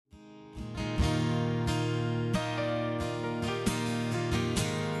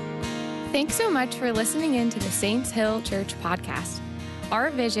Thanks so much for listening in to the Saints Hill Church podcast. Our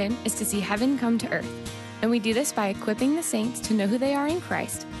vision is to see heaven come to earth, and we do this by equipping the saints to know who they are in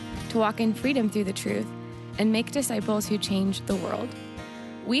Christ, to walk in freedom through the truth, and make disciples who change the world.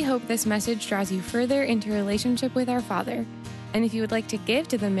 We hope this message draws you further into relationship with our Father, and if you would like to give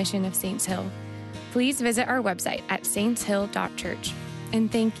to the mission of Saints Hill, please visit our website at saintshill.church.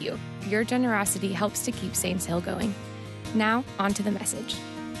 And thank you. Your generosity helps to keep Saints Hill going. Now, on to the message.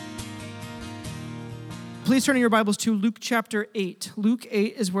 Please turn in your Bibles to Luke chapter 8. Luke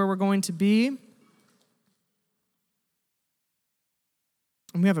 8 is where we're going to be.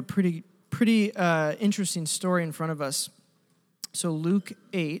 And we have a pretty interesting story in front of us. So Luke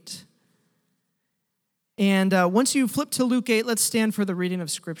 8. And once you flip to Luke 8, let's stand for the reading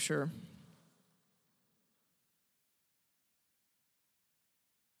of Scripture.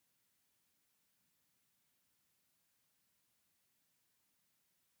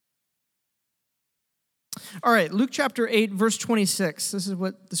 All right, Luke chapter 8, verse 26. This is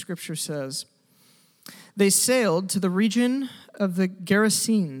what the Scripture says. They sailed to the region of the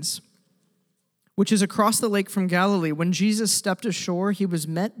Gerasenes, which is across the lake from Galilee. When Jesus stepped ashore, he was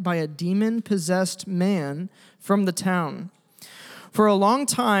met by a demon-possessed man from the town. For a long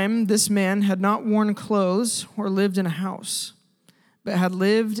time, this man had not worn clothes or lived in a house, but had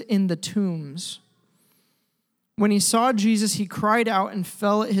lived in the tombs. When he saw Jesus, he cried out and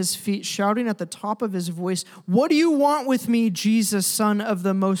fell at his feet, shouting at the top of his voice, "What do you want with me, Jesus, Son of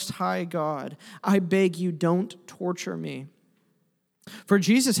the Most High God? I beg you, don't torture me." For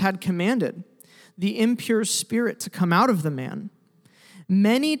Jesus had commanded the impure spirit to come out of the man.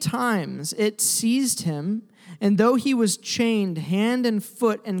 Many times it seized him, and though he was chained hand and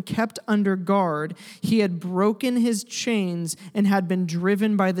foot and kept under guard, he had broken his chains and had been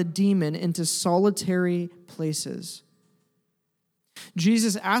driven by the demon into solitary places.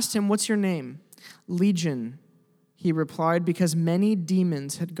 Jesus asked him, "What's your name?" "Legion," he replied, because many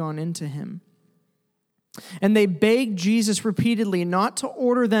demons had gone into him. And they begged Jesus repeatedly not to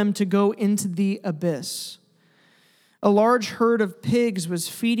order them to go into the abyss. A large herd of pigs was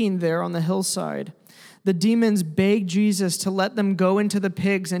feeding there on the hillside. The demons begged Jesus to let them go into the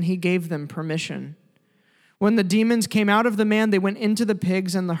pigs, and he gave them permission. When the demons came out of the man, they went into the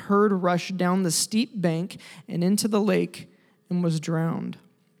pigs, and the herd rushed down the steep bank and into the lake and was drowned.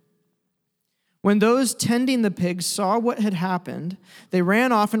 When those tending the pigs saw what had happened, they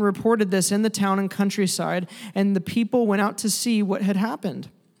ran off and reported this in the town and countryside, and the people went out to see what had happened.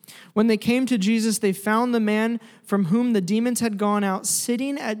 When they came to Jesus, they found the man from whom the demons had gone out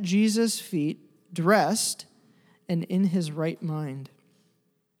sitting at Jesus' feet, dressed and in his right mind,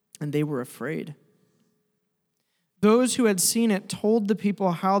 and they were afraid. Those who had seen it told the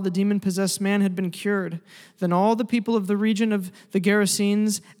people how the demon-possessed man had been cured. Then all the people of the region of the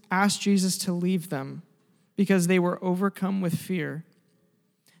Gerasenes asked Jesus to leave them because they were overcome with fear.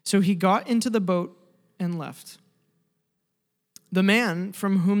 So he got into the boat and left. The man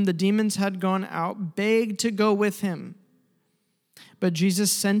from whom the demons had gone out begged to go with him. But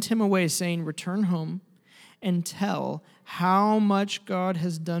Jesus sent him away, saying, "Return home and tell how much God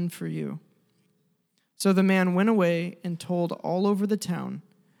has done for you." So the man went away and told all over the town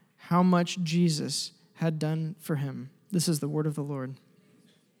how much Jesus had done for him. This is the word of the Lord.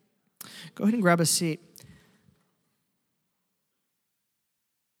 Go ahead and grab a seat.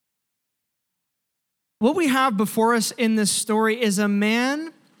 What we have before us in this story is a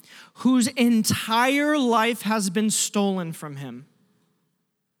man whose entire life has been stolen from him.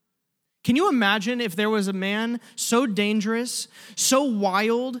 Can you imagine if there was a man so dangerous, so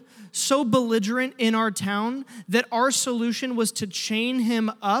wild, so belligerent in our town that our solution was to chain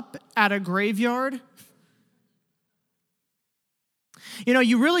him up at a graveyard? You know,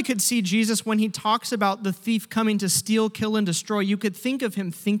 you really could see Jesus when he talks about the thief coming to steal, kill, and destroy. You could think of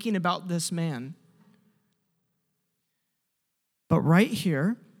him thinking about this man. But right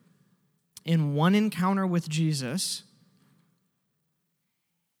here, in one encounter with Jesus,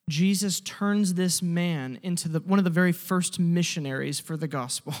 Jesus turns this man into one of the very first missionaries for the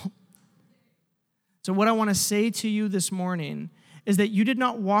gospel. So what I want to say to you this morning is that you did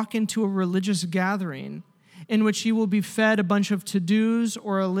not walk into a religious gathering in which you will be fed a bunch of to-dos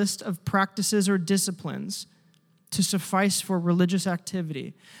or a list of practices or disciplines to suffice for religious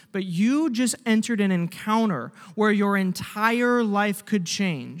activity, but you just entered an encounter where your entire life could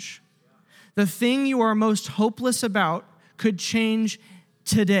change. The thing you are most hopeless about could change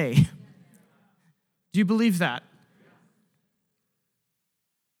today. Do you believe that?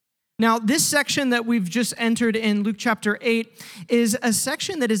 Now, this section that we've just entered in Luke chapter 8 is a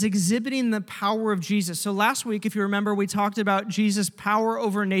section that is exhibiting the power of Jesus. So last week, if you remember, we talked about Jesus' power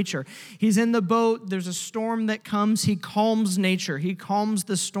over nature. He's in the boat. There's a storm that comes. He calms nature. He calms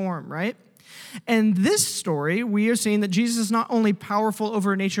the storm, right? And this story, we are seeing that Jesus is not only powerful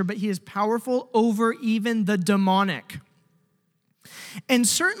over nature, but he is powerful over even the demonic. And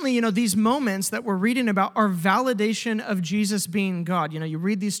certainly, these moments that we're reading about are validation of Jesus being God. You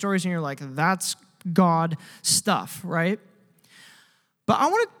read these stories and you're like, that's God stuff, right? But I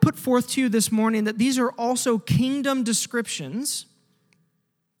want to put forth to you this morning that these are also kingdom descriptions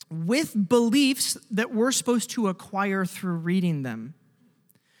with beliefs that we're supposed to acquire through reading them.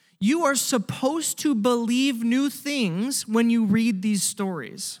 You are supposed to believe new things when you read these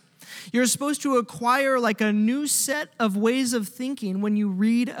stories. You're supposed to acquire like a new set of ways of thinking when you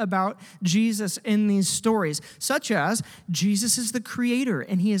read about Jesus in these stories, such as Jesus is the creator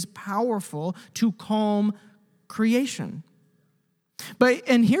and he is powerful to calm creation.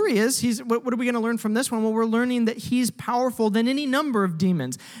 And here he is. What are we going to learn from this one? Well, we're learning that he's powerful than any number of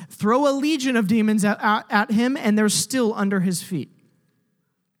demons. Throw a legion of demons at him and they're still under his feet.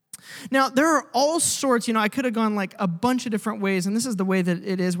 Now, there are all sorts, I could have gone like a bunch of different ways, and this is the way that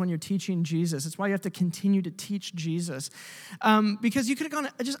it is when you're teaching Jesus. It's why you have to continue to teach Jesus, because you could have gone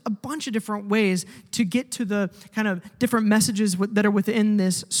just a bunch of different ways to get to the kind of different messages that are within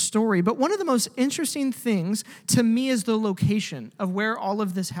this story. But one of the most interesting things to me is the location of where all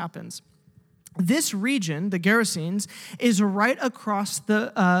of this happens. This region, the Gerasenes, is right across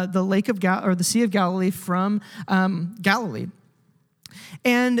the Lake of or the Sea of Galilee from Galilee.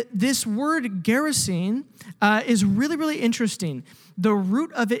 And this word Gerasene is really, really interesting. The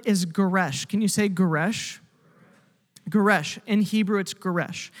root of it is Geresh. Can you say Geresh? Geresh. In Hebrew, it's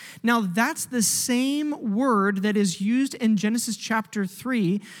Geresh. Now, that's the same word that is used in Genesis chapter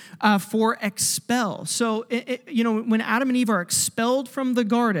 3 for expel. So, when Adam and Eve are expelled from the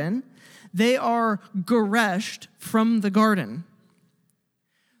garden, they are Gereshed from the garden.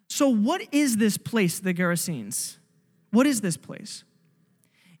 So what is this place, the Gerasenes? What is this place?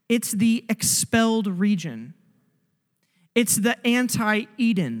 It's the expelled region. It's the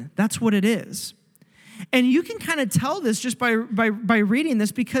anti-Eden. That's what it is. And you can kind of tell this just by reading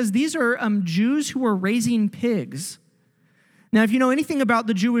this because these are Jews who are raising pigs. Now, if you know anything about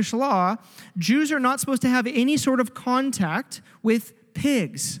the Jewish law, Jews are not supposed to have any sort of contact with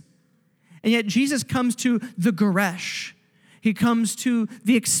pigs. And yet Jesus comes to the Geresh. He comes to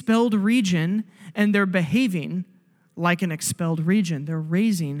the expelled region, and they're behaving like an expelled region. They're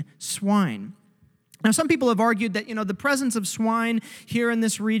raising swine. Now, some people have argued that, the presence of swine here in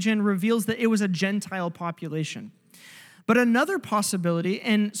this region reveals that it was a Gentile population. But another possibility,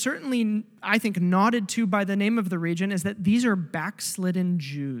 and certainly I think nodded to by the name of the region, is that these are backslidden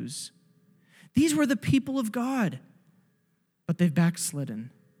Jews. These were the people of God, but they've backslidden.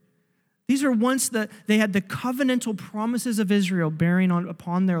 These are once they had the covenantal promises of Israel bearing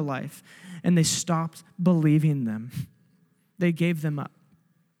upon their life, and they stopped believing them. They gave them up.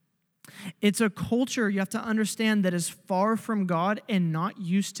 It's a culture, you have to understand, that is far from God and not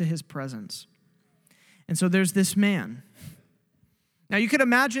used to his presence. And so there's this man. Now you could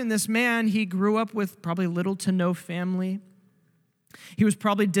imagine this man, he grew up with probably little to no family. He was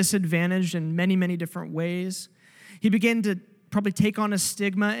probably disadvantaged in many, many different ways. He began to probably take on a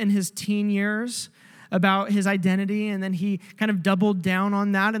stigma in his teen years about his identity, and then he kind of doubled down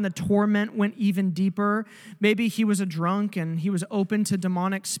on that, and the torment went even deeper. Maybe he was a drunk, and he was open to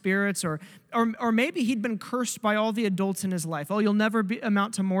demonic spirits, or maybe he'd been cursed by all the adults in his life. Oh, you'll never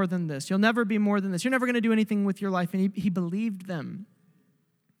amount to more than this. You'll never be more than this. You're never going to do anything with your life, and he believed them.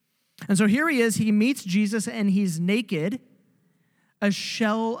 And so here he is. He meets Jesus, and he's naked, a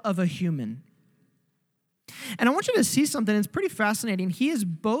shell of a human. And I want you to see something that's pretty fascinating. He is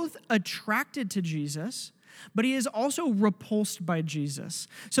both attracted to Jesus, but he is also repulsed by Jesus.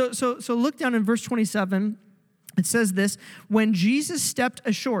 So look down in verse 27. It says this, when Jesus stepped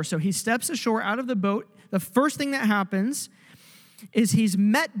ashore, so he steps ashore out of the boat, the first thing that happens is he's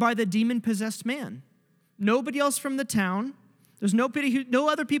met by the demon-possessed man. Nobody else from the town. There's no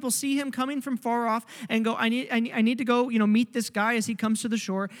other people see him coming from far off and go, I need to go, meet this guy as he comes to the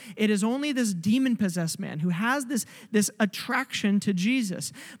shore. It is only this demon-possessed man who has this attraction to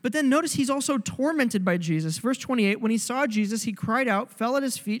Jesus. But then notice he's also tormented by Jesus. Verse 28, when he saw Jesus, he cried out, fell at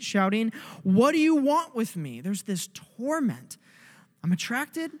his feet, shouting, what do you want with me? There's this torment. I'm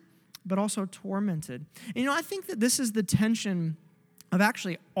attracted, but also tormented. And, I think that this is the tension of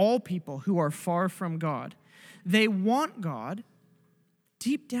actually all people who are far from God. They want God.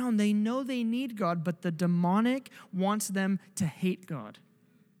 Deep down, they know they need God, but the demonic wants them to hate God.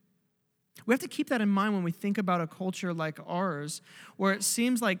 We have to keep that in mind when we think about a culture like ours, where it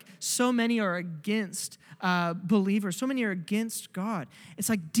seems like so many are against believers, so many are against God. It's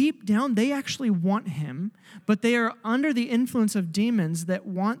like deep down, they actually want him, but they are under the influence of demons that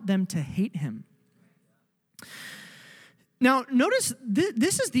want them to hate him. Now, notice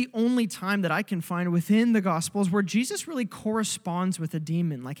this is the only time that I can find within the Gospels where Jesus really corresponds with a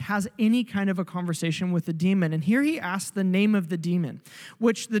demon, like has any kind of a conversation with a demon. And here he asks the name of the demon,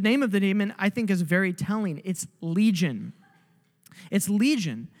 which the name of the demon I think is very telling. It's Legion. It's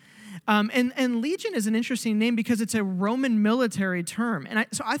Legion. And Legion is an interesting name because it's a Roman military term. And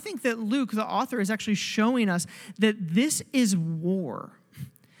so I think that Luke, the author, is actually showing us that this is war.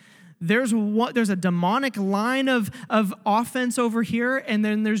 There's a demonic line of offense over here, and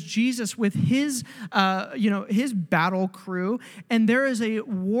then there's Jesus with his battle crew, and there is a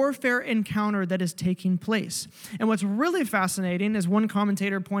warfare encounter that is taking place. And what's really fascinating, as one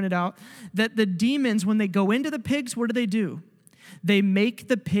commentator pointed out, that the demons, when they go into the pigs, what do? They make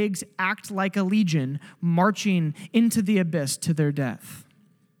the pigs act like a legion, marching into the abyss to their death.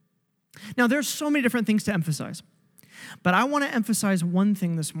 Now, there's so many different things to emphasize. But I want to emphasize one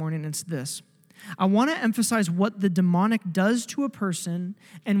thing this morning, it's this. I want to emphasize what the demonic does to a person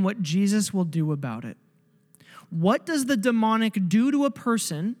and what Jesus will do about it. What does the demonic do to a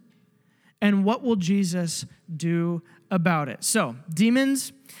person, and what will Jesus do about it? So,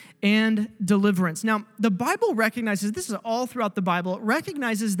 demons and deliverance. Now, the Bible recognizes, this is all throughout the Bible, it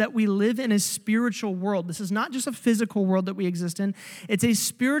recognizes that we live in a spiritual world. This is not just a physical world that we exist in, it's a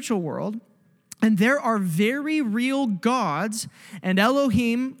spiritual world. And there are very real gods, and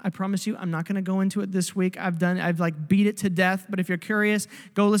Elohim, I promise you, I'm not going to go into it this week. I've beat it to death, but if you're curious,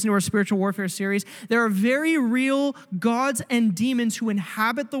 go listen to our spiritual warfare series. There are very real gods and demons who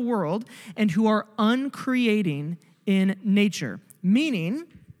inhabit the world and who are uncreating in nature, meaning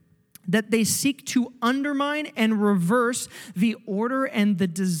that they seek to undermine and reverse the order and the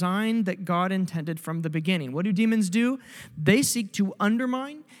design that God intended from the beginning. What do demons do? They seek to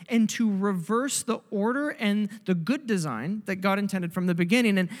undermine and to reverse the order and the good design that God intended from the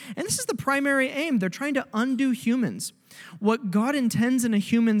beginning. And this is the primary aim. They're trying to undo humans. What God intends in a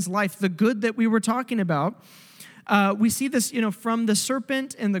human's life, the good that we were talking about, we see this, from the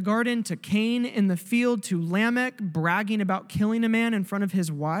serpent in the garden to Cain in the field to Lamech bragging about killing a man in front of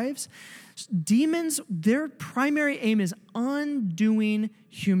his wives. Demons, their primary aim is undoing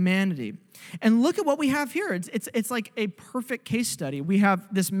humanity. And look at what we have here. It's like a perfect case study. We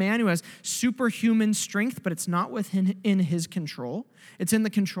have this man who has superhuman strength, but it's not within his control. It's in the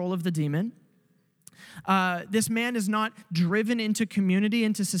control of the demon. This man is not driven into community,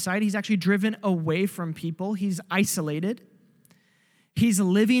 into society. He's actually driven away from people. He's isolated. He's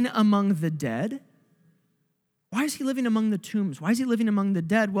living among the dead. Why is he living among the tombs? Why is he living among the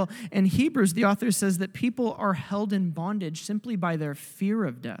dead? Well, in Hebrews, the author says that people are held in bondage simply by their fear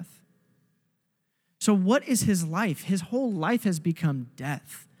of death. So what is his life? His whole life has become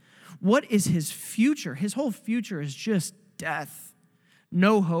death. What is his future? His whole future is just death.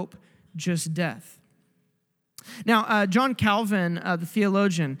 No hope, just death. Now, John Calvin, the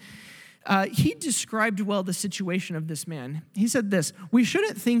theologian, he described well the situation of this man. He said this: "We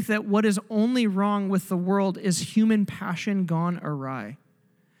shouldn't think that what is only wrong with the world is human passion gone awry,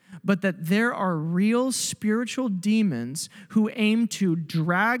 but that there are real spiritual demons who aim to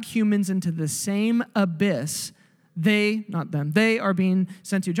drag humans into the same abyss they, not them, they are being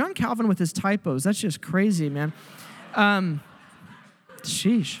sent to." John Calvin with his typos, that's just crazy, man.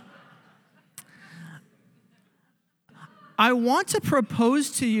 Sheesh. I want to propose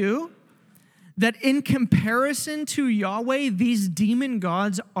to you that in comparison to Yahweh, these demon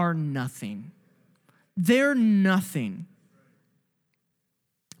gods are nothing. They're nothing.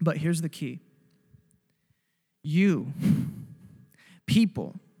 But here's the key. You,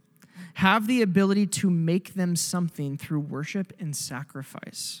 people, have the ability to make them something through worship and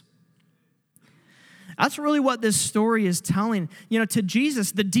sacrifice. That's really what this story is telling. To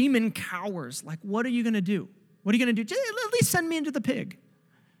Jesus, the demon cowers. Like, what are you going to do? What are you going to do? At least send me into the pig.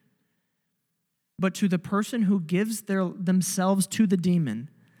 But to the person who gives themselves to the demon,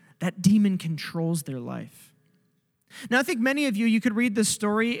 that demon controls their life. Now, I think many of you could read this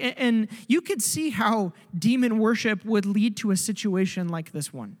story and you could see how demon worship would lead to a situation like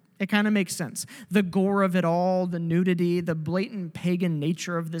this one. It kind of makes sense. The gore of it all, the nudity, the blatant pagan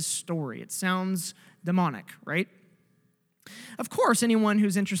nature of this story. It sounds demonic, right? Of course, anyone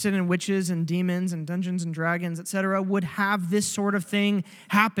who's interested in witches and demons and Dungeons and Dragons, etc., would have this sort of thing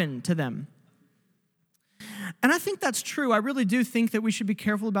happen to them. And I think that's true. I really do think that we should be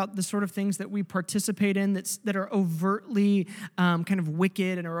careful about the sort of things that we participate in that are overtly kind of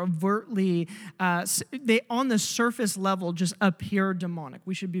wicked and are overtly, they on the surface level just appear demonic.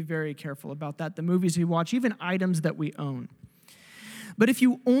 We should be very careful about that. The movies we watch, even items that we own. But if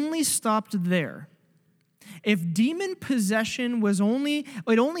you only stopped there, if demon possession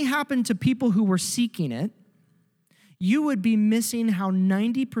it only happened to people who were seeking it, you would be missing how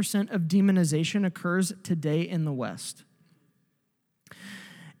 90% of demonization occurs today in the West.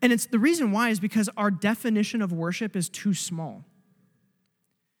 And it's the reason why is because our definition of worship is too small.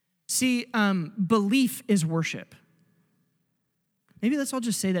 See, belief is worship. Maybe let's all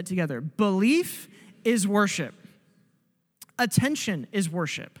just say that together. Belief is worship. Attention is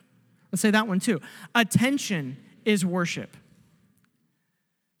worship. Let's say that one too. Attention is worship.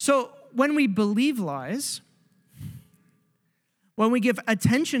 So when we believe lies, when we give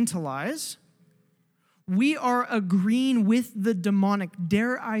attention to lies, we are agreeing with the demonic.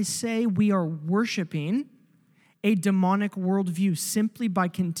 Dare I say we are worshiping a demonic worldview simply by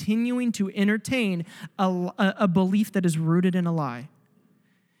continuing to entertain a belief that is rooted in a lie.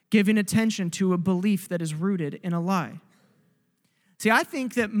 Giving attention to a belief that is rooted in a lie. See, I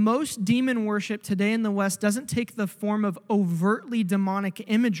think that most demon worship today in the West doesn't take the form of overtly demonic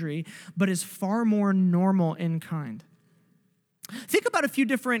imagery, but is far more normal in kind. Think about a few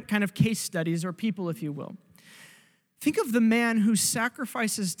different kind of case studies or people, if you will. Think of the man who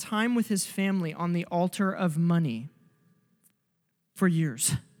sacrifices time with his family on the altar of money for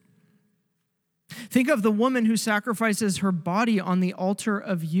years. Think of the woman who sacrifices her body on the altar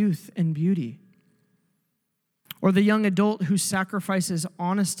of youth and beauty. Or the young adult who sacrifices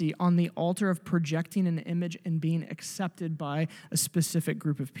honesty on the altar of projecting an image and being accepted by a specific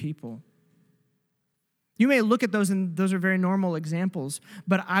group of people. You may look at those, and those are very normal examples,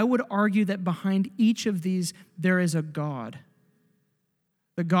 but I would argue that behind each of these, there is a God.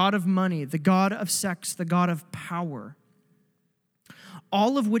 The God of money, the God of sex, the God of power.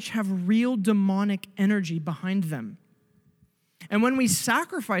 All of which have real demonic energy behind them. And when we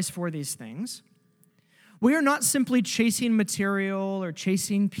sacrifice for these things, we are not simply chasing material or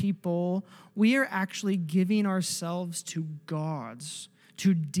chasing people. We are actually giving ourselves to gods,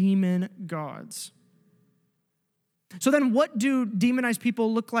 to demon gods. So then what do demonized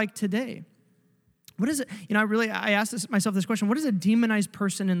people look like today? What is it? I asked myself this question. What does a demonized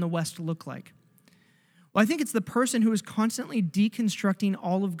person in the West look like? Well, I think it's the person who is constantly deconstructing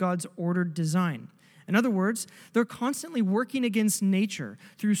all of God's ordered design. In other words, they're constantly working against nature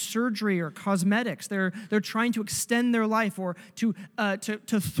through surgery or cosmetics. They're trying to extend their life or to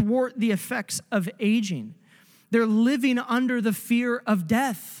thwart the effects of aging. They're living under the fear of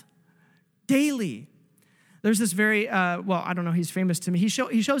death daily. There's this very, I don't know, he's famous to me. He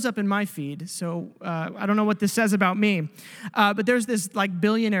shows up in my feed, so I don't know what this says about me. But there's this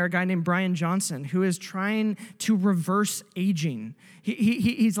billionaire guy named Brian Johnson who is trying to reverse aging.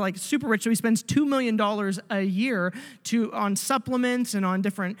 He's super rich, so he spends $2 million a year on supplements and on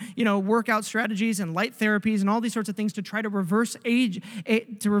different, workout strategies and light therapies and all these sorts of things to try to reverse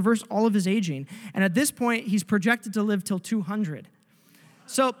reverse all of his aging. And at this point, he's projected to live till 200.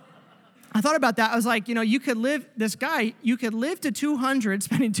 So I thought about that. I was like, you could live to 200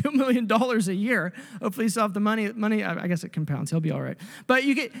 spending $2 million a year. Hopefully you still have the money. I guess it compounds. He'll be all right. But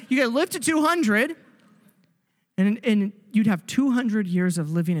you could live to 200 and you'd have 200 years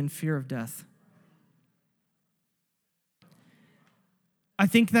of living in fear of death. I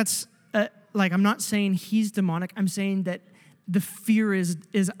think that's, I'm not saying he's demonic. I'm saying that the fear is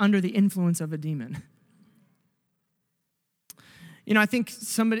under the influence of a demon. I think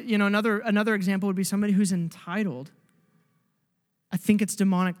somebody, another example would be somebody who's entitled. I think it's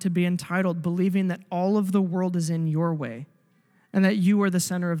demonic to be entitled, believing that all of the world is in your way and that you are the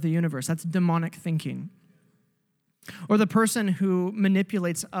center of the universe. That's demonic thinking. Or the person who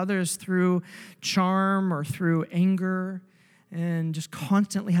manipulates others through charm or through anger and just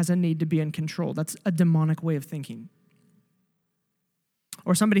constantly has a need to be in control. That's a demonic way of thinking.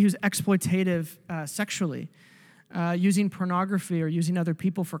 Or somebody who's exploitative sexually. Using pornography or using other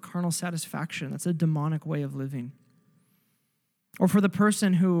people for carnal satisfaction. That's a demonic way of living. Or for the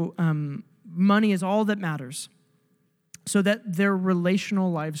person who money is all that matters, so that their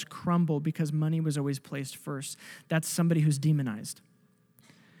relational lives crumble because money was always placed first. That's somebody who's demonized.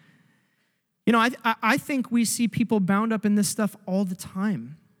 I think we see people bound up in this stuff all the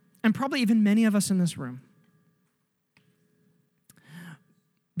time, and probably even many of us in this room.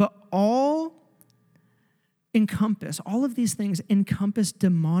 But all of these things encompass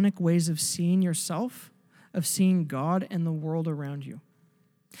demonic ways of seeing yourself, of seeing God and the world around you.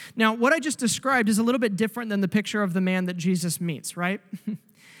 Now, what I just described is a little bit different than the picture of the man that Jesus meets, right?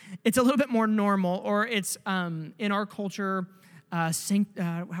 It's a little bit more normal, or it's, in our culture, how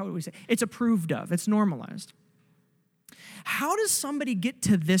would we say? It's approved of. It's normalized. How does somebody get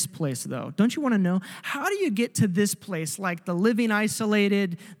to this place, though? Don't you want to know? How do you get to this place, like the living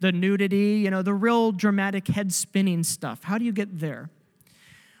isolated, the nudity, the real dramatic head-spinning stuff? How do you get there?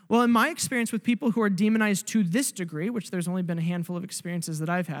 Well, in my experience with people who are demonized to this degree, which there's only been a handful of experiences that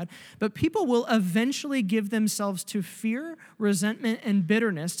I've had, but people will eventually give themselves to fear, resentment, and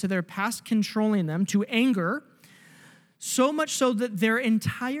bitterness, to their past controlling them, to anger, so much so that their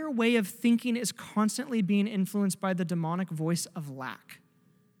entire way of thinking is constantly being influenced by the demonic voice of lack.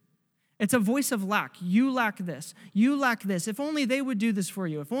 It's a voice of lack. You lack this. You lack this. If only they would do this for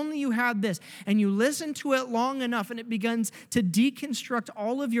you. If only you had this. And you listen to it long enough, and it begins to deconstruct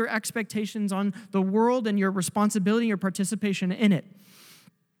all of your expectations on the world and your responsibility, your participation in it.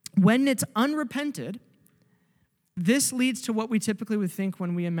 When it's unrepented, this leads to what we typically would think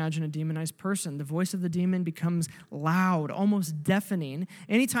when we imagine a demonized person. The voice of the demon becomes loud, almost deafening.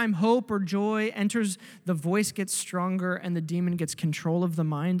 Anytime hope or joy enters, the voice gets stronger and the demon gets control of the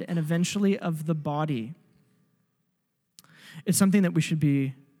mind and eventually of the body. It's something that we should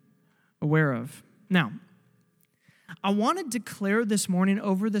be aware of. Now, I want to declare this morning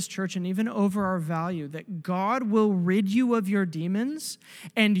over this church and even over our value that God will rid you of your demons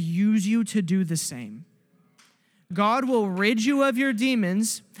and use you to do the same. God will rid you of your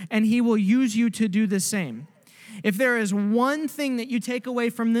demons, and he will use you to do the same. If there is one thing that you take away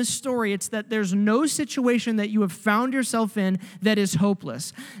from this story, it's that there's no situation that you have found yourself in that is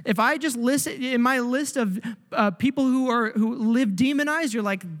hopeless. If I just list in my list of people who live demonized, you're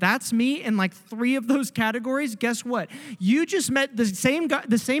like, that's me in like 3 of those categories. Guess what? You just met the same guy,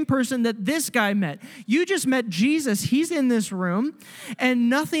 the same person that this guy met. You just met Jesus. He's in this room, and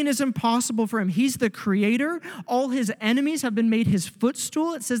nothing is impossible for him. He's the creator. All his enemies have been made his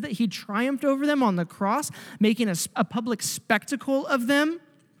footstool. It says that he triumphed over them on the cross, making a public spectacle of them.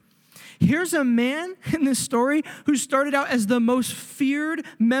 Here's a man in this story who started out as the most feared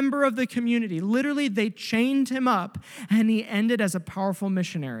member of the community. Literally, they chained him up, and he ended as a powerful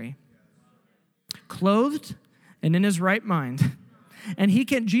missionary, clothed and in his right mind. And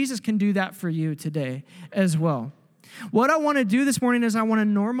Jesus can do that for you today as well. What I want to do this morning is I want to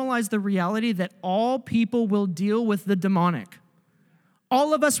normalize the reality that all people will deal with the demonic.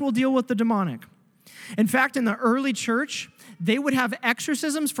 All of us will deal with the demonic. In fact, in the early church, they would have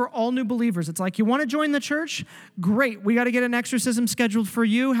exorcisms for all new believers. It's like, you want to join the church? Great. We got to get an exorcism scheduled for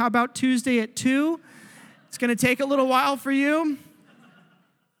you. How about Tuesday at 2? It's going to take a little while for you.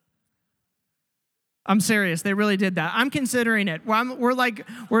 I'm serious. They really did that. I'm considering it.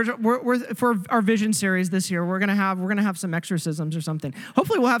 We're for our vision series this year. We're gonna have some exorcisms or something.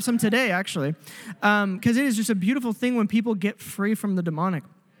 Hopefully, we'll have some today, actually, because it is just a beautiful thing when people get free from the demonic.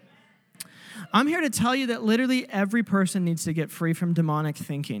 I'm here to tell you that literally every person needs to get free from demonic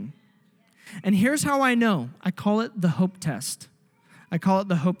thinking. And here's how I know. I call it the hope test. I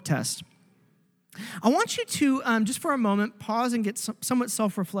want you to, just for a moment, pause and get somewhat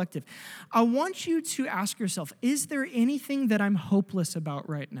self-reflective. I want you to ask yourself, is there anything that I'm hopeless about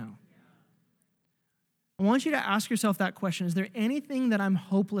right now? I want you to ask yourself that question. Is there anything that I'm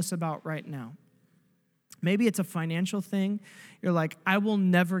hopeless about right now? Maybe it's a financial thing. You're like, I will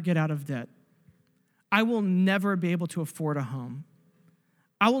never get out of debt. I will never be able to afford a home.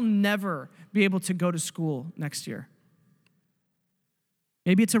 I will never be able to go to school next year.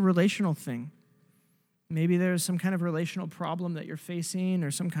 Maybe it's a relational thing. Maybe there's some kind of relational problem that you're facing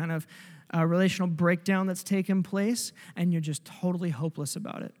or some kind of relational breakdown that's taken place, and you're just totally hopeless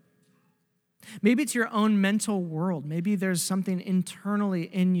about it. Maybe it's your own mental world. Maybe there's something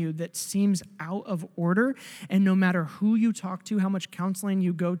internally in you that seems out of order, and no matter who you talk to, how much counseling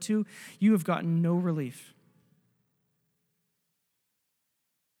you go to, you have gotten no relief.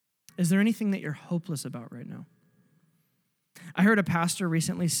 Is there anything that you're hopeless about right now? I heard a pastor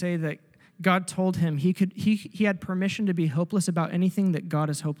recently say that God told him he had permission to be hopeless about anything that God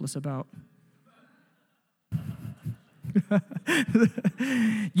is hopeless about.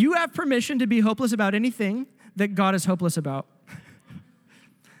 You have permission to be hopeless about anything that God is hopeless about.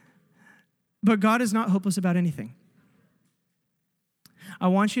 But God is not hopeless about anything. I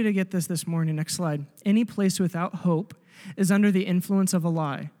want you to get this morning. Next slide. Any place without hope is under the influence of a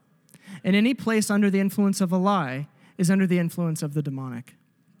lie. And any place under the influence of a lie is under the influence of the demonic.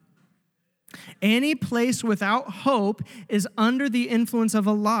 Any place without hope is under the influence of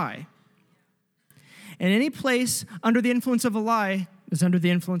a lie. And any place under the influence of a lie is under the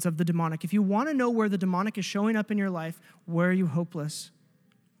influence of the demonic. If you want to know where the demonic is showing up in your life, where are you hopeless?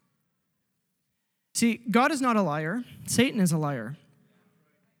 See, God is not a liar. Satan is a liar.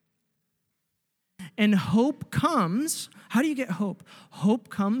 And hope comes, how do you get hope? Hope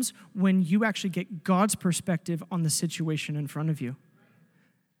comes when you actually get God's perspective on the situation in front of you.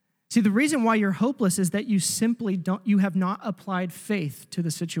 See, the reason why you're hopeless is that you have not applied faith to the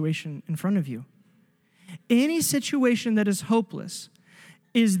situation in front of you. Any situation that is hopeless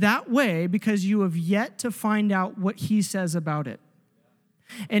is that way because you have yet to find out what he says about it.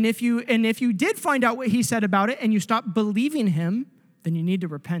 And if you did find out what he said about it and you stopped believing him, then you need to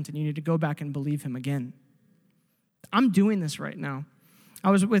repent and you need to go back and believe him again. I'm doing this right now.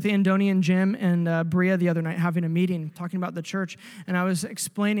 I was with Andoni and Jim and Bria the other night having a meeting, talking about the church, and I was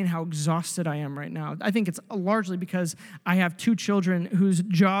explaining how exhausted I am right now. I think it's largely because I have 2 children whose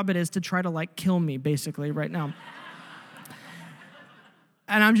job it is to try to kill me, basically, right now.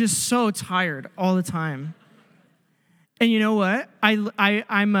 And I'm just so tired all the time. And you know what?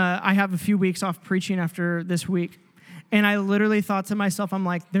 I have a few weeks off preaching after this week, and I literally thought to myself, I'm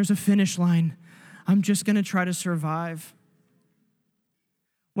like, there's a finish line. I'm just going to try to survive.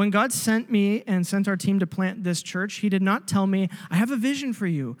 When God sent me and sent our team to plant this church, he did not tell me, I have a vision for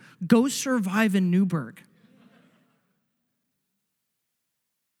you. Go survive in Newburgh.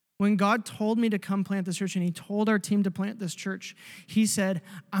 When God told me to come plant this church and he told our team to plant this church, he said,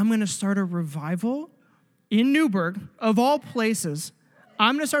 I'm going to start a revival in Newburgh, of all places.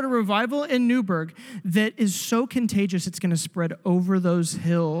 I'm going to start a revival in Newburgh that is so contagious, it's going to spread over those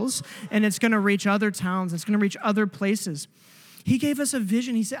hills, and it's going to reach other towns. It's going to reach other places. He gave us a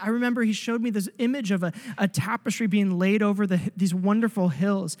vision. He said, I remember he showed me this image of a tapestry being laid over these wonderful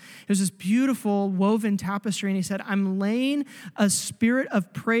hills. It was this beautiful woven tapestry, and he said, I'm laying a spirit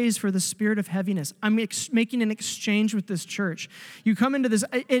of praise for the spirit of heaviness. I'm making an exchange with this church. You come into this,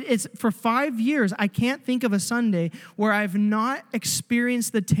 it's for 5 years, I can't think of a Sunday where I've not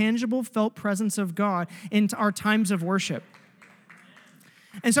experienced the tangible, felt presence of God in our times of worship.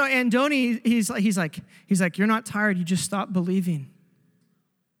 And so Andoni, he's like, you're not tired, you just stopped believing.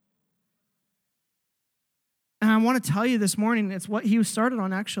 And I want to tell you this morning, it's what he started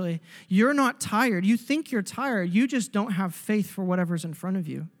on actually. You're not tired. You think you're tired. You just don't have faith for whatever's in front of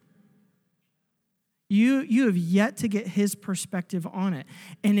you. You have yet to get his perspective on it.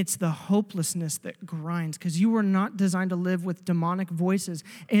 And it's the hopelessness that grinds because you were not designed to live with demonic voices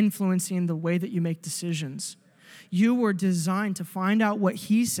influencing the way that you make decisions. You were designed to find out what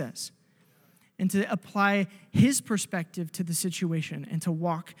he says and to apply his perspective to the situation and to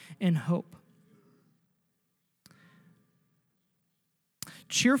walk in hope.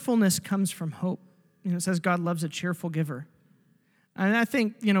 Cheerfulness comes from hope. It says God loves a cheerful giver. And I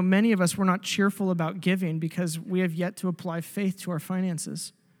think, many of us, we're not cheerful about giving because we have yet to apply faith to our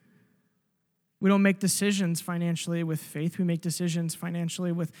finances. We don't make decisions financially with faith. We make decisions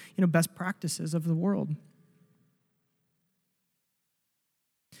financially with, best practices of the world.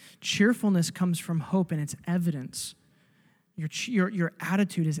 Cheerfulness comes from hope, and it's evidence. Your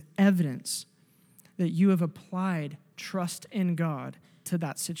attitude is evidence that you have applied trust in God to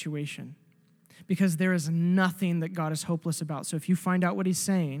that situation. Because there is nothing that God is hopeless about. So if you find out what he's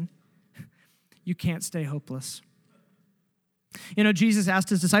saying, you can't stay hopeless. Jesus asked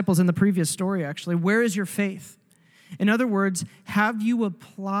his disciples in the previous story, actually, where is your faith? In other words, have you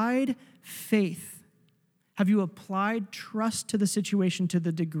applied faith? Have you applied trust to the situation to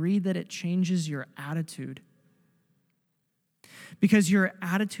the degree that it changes your attitude? Because your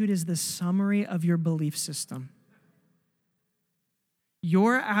attitude is the summary of your belief system.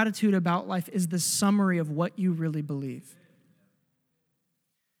 Your attitude about life is the summary of what you really believe.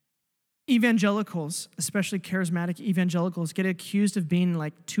 Evangelicals, especially charismatic evangelicals, get accused of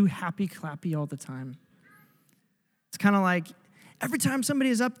being too happy-clappy all the time. It's kind of like every time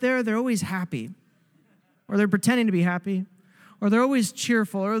somebody is up there, they're always happy. Or they're pretending to be happy. Or they're always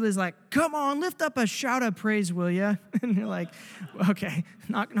cheerful. Or they're like, come on, lift up a shout of praise, will you? And you're like, okay,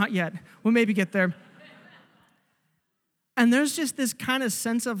 not yet. We'll maybe get there. And there's just this kind of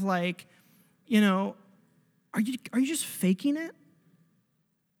sense of are you just faking it?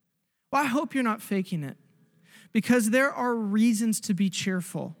 Well, I hope you're not faking it. Because there are reasons to be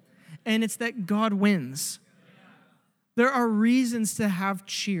cheerful. And it's that God wins. There are reasons to have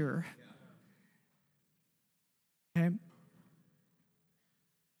cheer. Okay?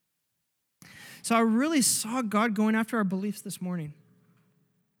 So I really saw God going after our beliefs this morning.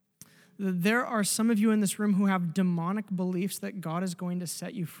 There are some of you in this room who have demonic beliefs that God is going to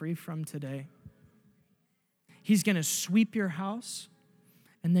set you free from today. He's going to sweep your house,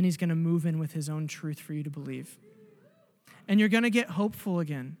 and then he's going to move in with his own truth for you to believe. And you're going to get hopeful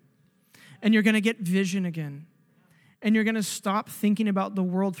again. And you're going to get vision again. And you're going to stop thinking about the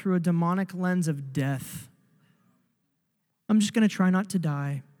world through a demonic lens of death. I'm just going to try not to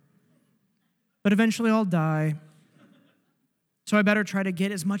die. But eventually I'll die. So I better try to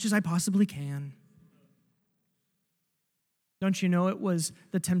get as much as I possibly can. Don't you know it was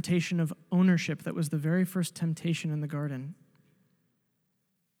the temptation of ownership that was the very first temptation in the garden?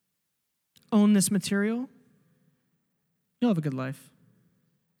 Own this material, you'll have a good life.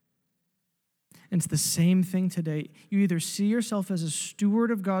 And it's the same thing today. You either see yourself as a steward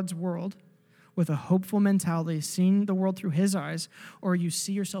of God's world with a hopeful mentality, seeing the world through his eyes, or you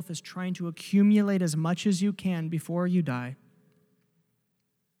see yourself as trying to accumulate as much as you can before you die.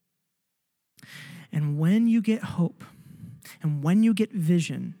 And when you get hope, and when you get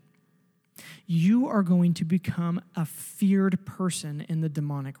vision, you are going to become a feared person in the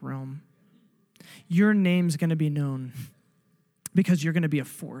demonic realm. Your name's going to be known because you're going to be a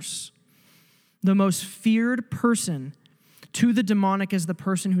force. The most feared person to the demonic is the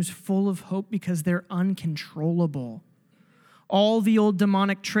person who's full of hope because they're uncontrollable. All the old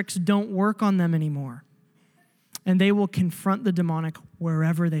demonic tricks don't work on them anymore. And they will confront the demonic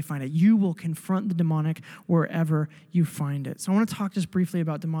wherever they find it. You will confront the demonic wherever you find it. So I want to talk just briefly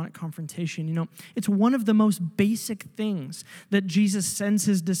about demonic confrontation. You know, it's one of the most basic things that Jesus sends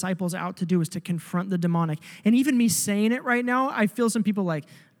his disciples out to do is to confront the demonic. And even me saying it right now, I feel some people like,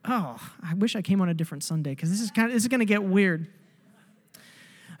 oh, I wish I came on a different Sunday because this is going to get weird.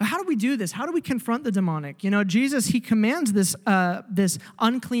 How do we do this? How do we confront the demonic? You know, Jesus, he commands this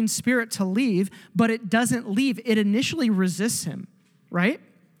unclean spirit to leave, but it doesn't leave. It initially resists him, right?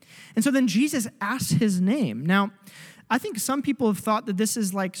 And so then Jesus asks his name. Now, I think some people have thought that this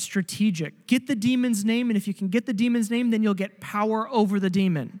is like strategic. Get the demon's name, and if you can get the demon's name, then you'll get power over the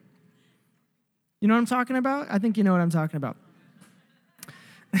demon. You know what I'm talking about? I think you know what I'm talking about.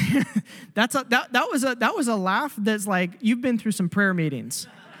 That was a laugh that's like, you've been through some prayer meetings.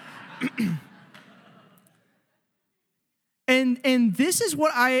 And this is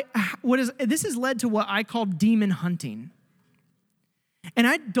this has led to what I call demon hunting. And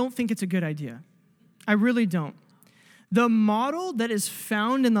I don't think it's a good idea. I really don't. The model that is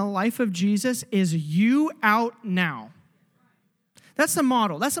found in the life of Jesus is you out now. That's the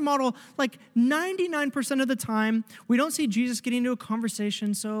model. That's the model. Like 99% of the time, we don't see Jesus getting into a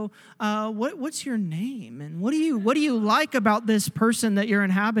conversation. So, what's your name? And what do you like about this person that you're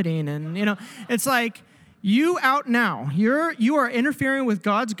inhabiting? And you know, it's like you out now. You are interfering with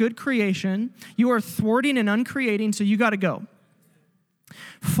God's good creation. You are thwarting and uncreating. So you got to go.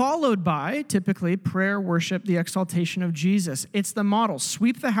 Followed by typically prayer, worship, the exaltation of Jesus. It's the model.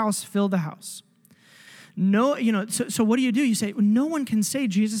 Sweep the house, fill the house. No, you know, so what do? You say, no one can say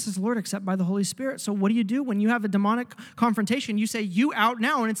Jesus is Lord except by the Holy Spirit. So what do you do when you have a demonic confrontation? You say, you out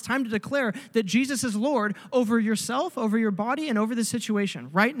now, and it's time to declare that Jesus is Lord over yourself, over your body, and over the situation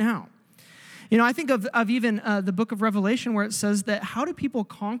right now. You know, I think of even the book of Revelation where it says that how do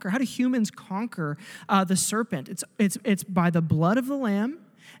humans conquer the serpent? It's by the blood of the Lamb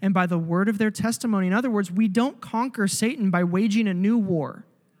and by the word of their testimony. In other words, we don't conquer Satan by waging a new war.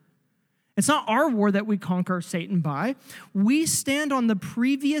 It's not our war that we conquer Satan by. We stand on the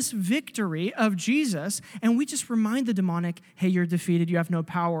previous victory of Jesus, and we just remind the demonic, hey, you're defeated, you have no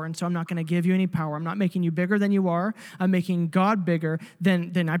power, and so I'm not going to give you any power. I'm not making you bigger than you are. I'm making God bigger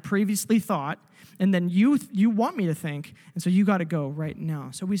than I previously thought, and then you want me to think, and so you got to go right now.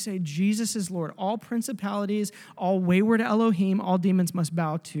 So we say, Jesus is Lord. All principalities, all wayward Elohim, all demons must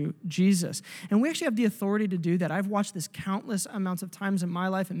bow to Jesus. And we actually have the authority to do that. I've watched this countless amounts of times in my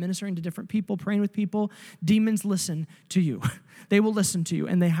life and ministering to different people, praying with people. Demons listen to you. They will listen to you,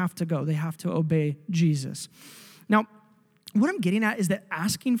 and they have to go. They have to obey Jesus. Now, what I'm getting at is that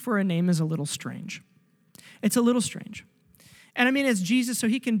asking for a name is a little strange. It's a little strange. And I mean, it's Jesus, so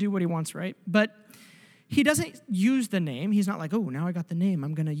he can do what he wants, right? But he doesn't use the name. He's not like, oh, now I got the name.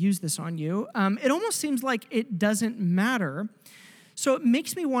 I'm going to use this on you. It almost seems like it doesn't matter. So it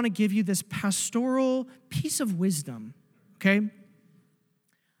makes me want to give you this pastoral piece of wisdom, okay?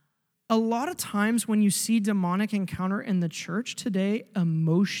 A lot of times when you see demonic encounter in the church today,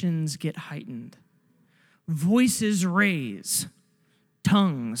 emotions get heightened. Voices raise.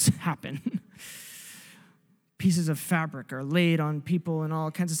 Tongues happen. Pieces of fabric are laid on people and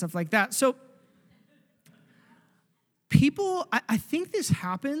all kinds of stuff like that. So people, I think this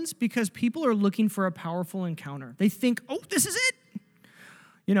happens because people are looking for a powerful encounter. They think, oh, this is it.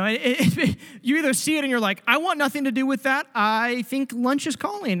 You know, you either see it and you're like, I want nothing to do with that. I think lunch is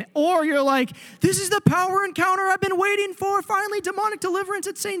calling. Or you're like, this is the power encounter I've been waiting for. Finally, demonic deliverance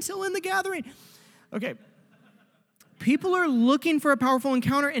at Saints Hill in the Gathering. Okay. People are looking for a powerful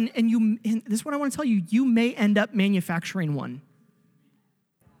encounter, and this is what I want to tell you, you may end up manufacturing one.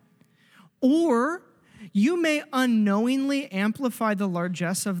 Or you may unknowingly amplify the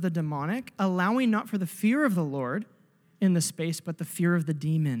largesse of the demonic, allowing not for the fear of the Lord in the space, but the fear of the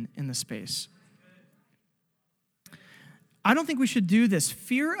demon in the space. I don't think we should do this.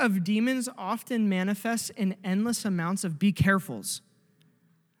 Fear of demons often manifests in endless amounts of be carefuls.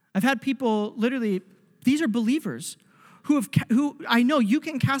 I've had people literally, these are believers who I know you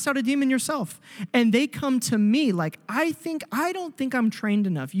can cast out a demon yourself. And they come to me like, I don't think I'm trained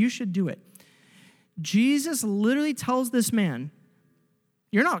enough. You should do it. Jesus literally tells this man,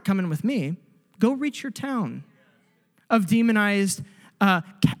 you're not coming with me. Go reach your town of demonized,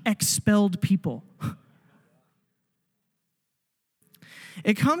 expelled people.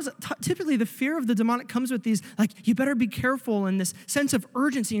 It comes, typically the fear of the demonic comes with these, like, you better be careful, and this sense of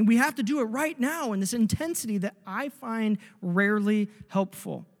urgency, and we have to do it right now, and this intensity that I find rarely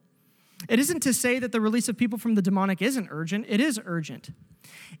helpful. It isn't to say that the release of people from the demonic isn't urgent. It is urgent.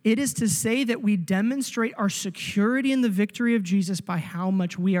 It is to say that we demonstrate our security in the victory of Jesus by how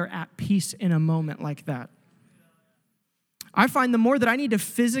much we are at peace in a moment like that. I find the more that I need to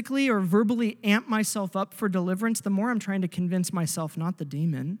physically or verbally amp myself up for deliverance, the more I'm trying to convince myself, not the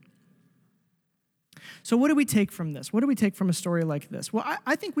demon. So what do we take from this? What do we take from a story like this? Well,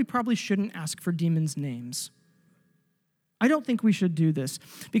 I think we probably shouldn't ask for demons' names. I don't think we should do this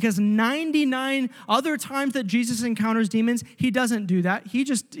because 99 other times that Jesus encounters demons, he doesn't do that. He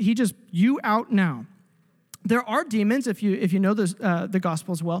just you out now. There are demons, if you know the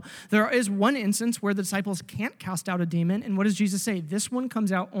Gospels well. There is one instance where the disciples can't cast out a demon, and what does Jesus say? This one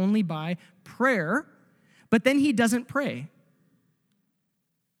comes out only by prayer, but then he doesn't pray.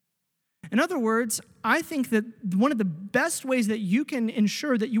 In other words, I think that one of the best ways that you can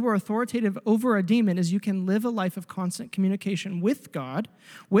ensure that you are authoritative over a demon is you can live a life of constant communication with God,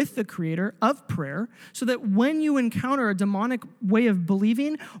 with the Creator, of prayer, so that when you encounter a demonic way of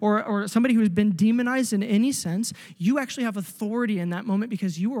believing or somebody who's been demonized in any sense, you actually have authority in that moment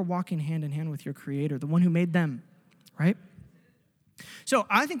because you are walking hand in hand with your Creator, the one who made them, right? So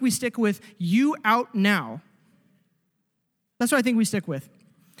I think we stick with you out now. That's what I think we stick with.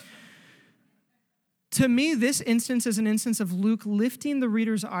 To me, this instance is an instance of Luke lifting the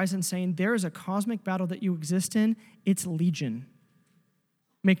reader's eyes and saying, there is a cosmic battle that you exist in. It's legion.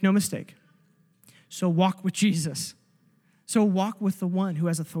 Make no mistake. So walk with Jesus. So walk with the one who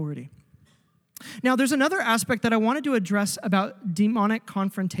has authority. Now, there's another aspect that I wanted to address about demonic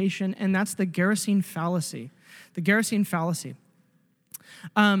confrontation, and that's the Gerasene fallacy. The Gerasene fallacy.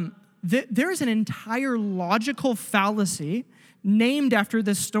 There is an entire logical fallacy named after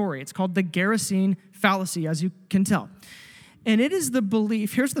this story. It's called the Gerasene fallacy, as you can tell. And it is the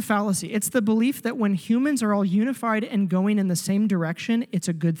belief, here's the fallacy, it's the belief that when humans are all unified and going in the same direction, it's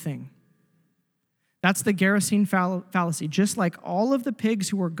a good thing. That's the Gerasene fallacy. Just like all of the pigs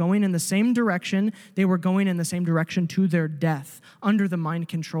who were going in the same direction, they were going in the same direction to their death under the mind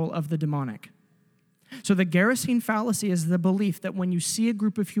control of the demonic. So the Gerasene fallacy is the belief that when you see a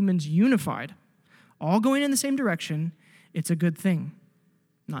group of humans unified, all going in the same direction, it's a good thing.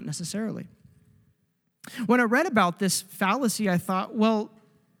 Not necessarily. When I read about this fallacy, I thought, well,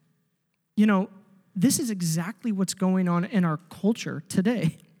 this is exactly what's going on in our culture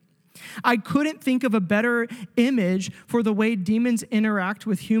today. I couldn't think of a better image for the way demons interact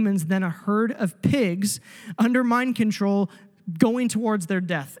with humans than a herd of pigs under mind control going towards their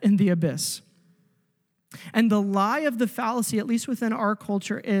death in the abyss. And the lie of the fallacy, at least within our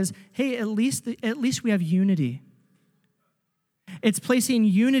culture, is, hey, at least we have unity. It's placing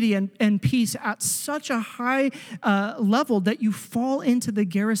unity and peace at such a high level that you fall into the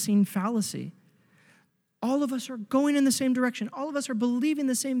Gerasene fallacy. All of us are going in the same direction. All of us are believing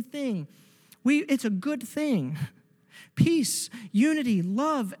the same thing. It's a good thing. Peace, unity,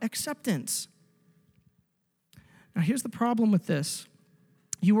 love, acceptance. Now, here's the problem with this.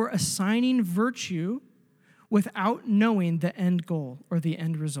 You are assigning virtue without knowing the end goal or the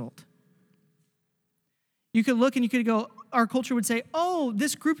end result. You could look and you could go, our culture would say, oh,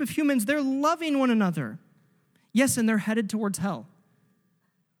 this group of humans, they're loving one another. Yes, and they're headed towards hell.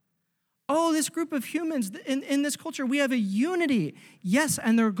 Oh, this group of humans, in this culture, we have a unity. Yes,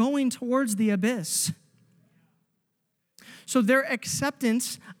 and they're going towards the abyss. So their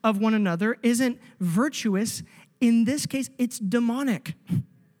acceptance of one another isn't virtuous. In this case, it's demonic.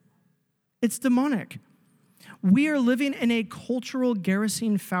 It's demonic. We are living in a cultural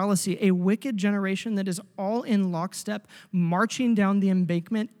Gerasene fallacy, a wicked generation that is all in lockstep, marching down the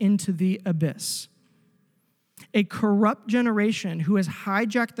embankment into the abyss. a corrupt generation who has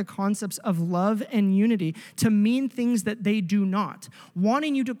hijacked the concepts of love and unity to mean things that they do not,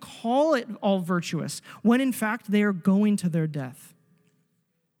 wanting you to call it all virtuous, when in fact they are going to their death.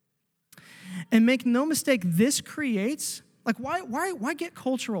 And make no mistake, this creates, why get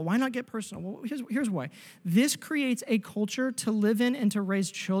cultural? Why not get personal? Well, here's why. This creates a culture to live in and to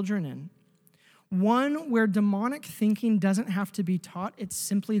raise children in. One where demonic thinking doesn't have to be taught. It's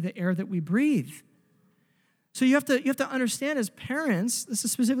simply the air that we breathe. So you have to understand as parents, this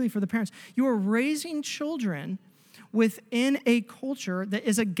is specifically for the parents, you are raising children within a culture that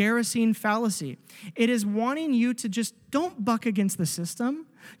is a Gerasene fallacy. It is wanting you to just don't buck against the system.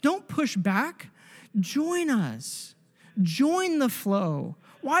 Don't push back. Join us. Join the flow.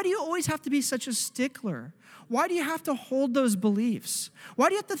 Why do you always have to be such a stickler? Why do you have to hold those beliefs? Why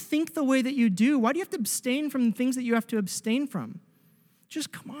do you have to think the way that you do? Why do you have to abstain from the things that you have to abstain from?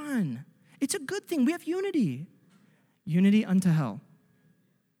 Just come on. It's a good thing. We have unity. Unity unto hell.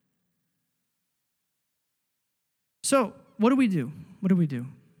 So, what do we do? What do we do?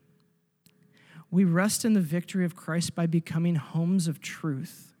 We rest in the victory of Christ by becoming homes of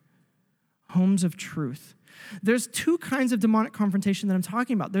truth. Homes of truth. There's two kinds of demonic confrontation that I'm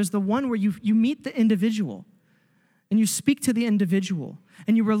talking about. There's the one where you meet the individual and you speak to the individual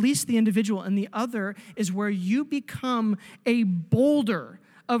and you release the individual, and the other is where you become a boulder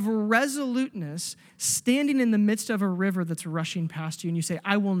of resoluteness standing in the midst of a river that's rushing past you, and you say,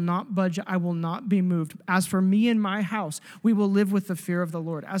 I will not budge, I will not be moved. As for me and my house, we will live with the fear of the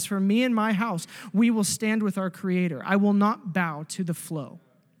Lord. As for me and my house, we will stand with our Creator. I will not bow to the flow,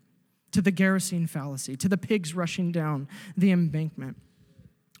 to the Gerasene fallacy, to the pigs rushing down the embankment.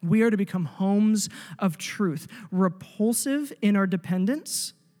 We are to become homes of truth, repulsive in our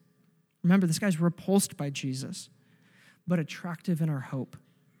dependence. Remember, this guy's repulsed by Jesus, but attractive in our hope.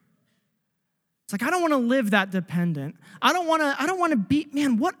 It's like, I don't want to live that dependent. I don't want to be,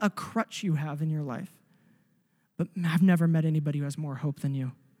 man, what a crutch you have in your life. But I've never met anybody who has more hope than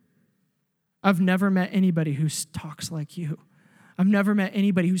you. I've never met anybody who talks like you. I've never met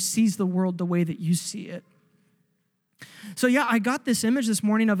anybody who sees the world the way that you see it. So yeah, I got this image this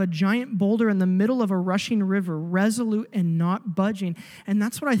morning of a giant boulder in the middle of a rushing river, resolute and not budging. And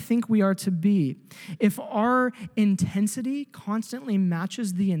that's what I think we are to be. If our intensity constantly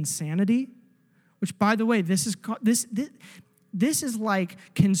matches the insanity, which, by the way, this is like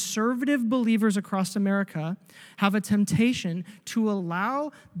conservative believers across America have a temptation to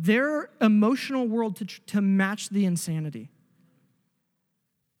allow their emotional world to match the insanity.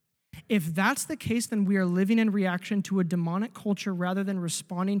 If that's the case, then we are living in reaction to a demonic culture rather than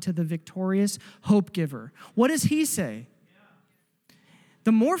responding to the victorious hope giver. What does he say?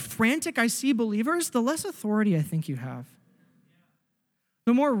 The more frantic I see believers, the less authority I think you have.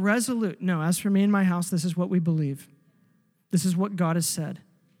 The more resolute, no, as for me and my house, this is what we believe. This is what God has said.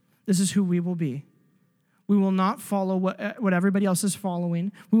 This is who we will be. We will not follow what everybody else is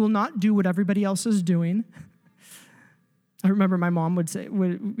following. We will not do what everybody else is doing. I remember my mom would say,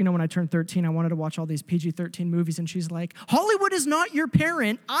 when I turned 13, I wanted to watch all these PG-13 movies, and she's like, Hollywood is not your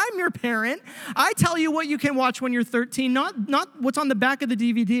parent. I'm your parent. I tell you what you can watch when you're 13, not what's on the back of the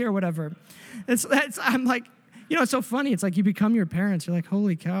DVD or whatever. I'm like, it's so funny. It's like you become your parents. You're like,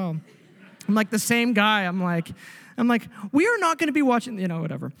 holy cow. I'm like the same guy. I'm like, we are not going to be watching,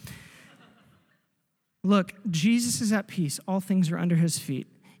 whatever. Look, Jesus is at peace. All things are under his feet.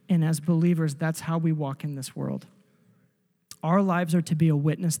 And as believers, that's how we walk in this world. Our lives are to be a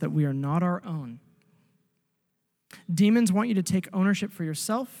witness that we are not our own. Demons want you to take ownership for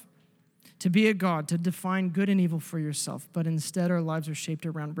yourself, to be a God, to define good and evil for yourself. But instead, our lives are shaped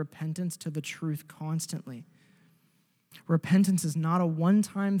around repentance to the truth constantly. Repentance is not a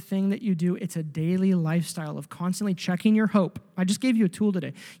one-time thing that you do. It's a daily lifestyle of constantly checking your hope. I just gave you a tool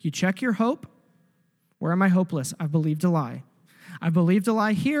today. You check your hope. Where am I hopeless? I've believed a lie. I believed a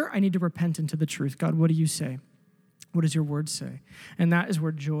lie here. I need to repent into the truth. God, what do you say? What does your word say? And that is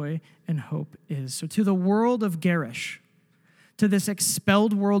where joy and hope is. So to the world of garish, to this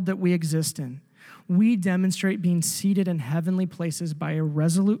expelled world that we exist in, we demonstrate being seated in heavenly places by a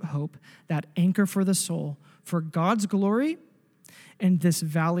resolute hope, that anchor for the soul, for God's glory and this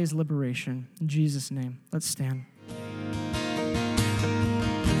valley's liberation. In Jesus' name, let's stand.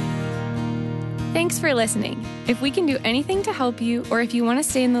 Thanks for listening. If we can do anything to help you, or if you want to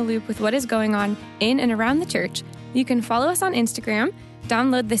stay in the loop with what is going on in and around the church, you can follow us on Instagram,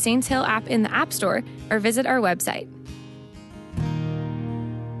 download the Saints Hill app in the App Store, or visit our website.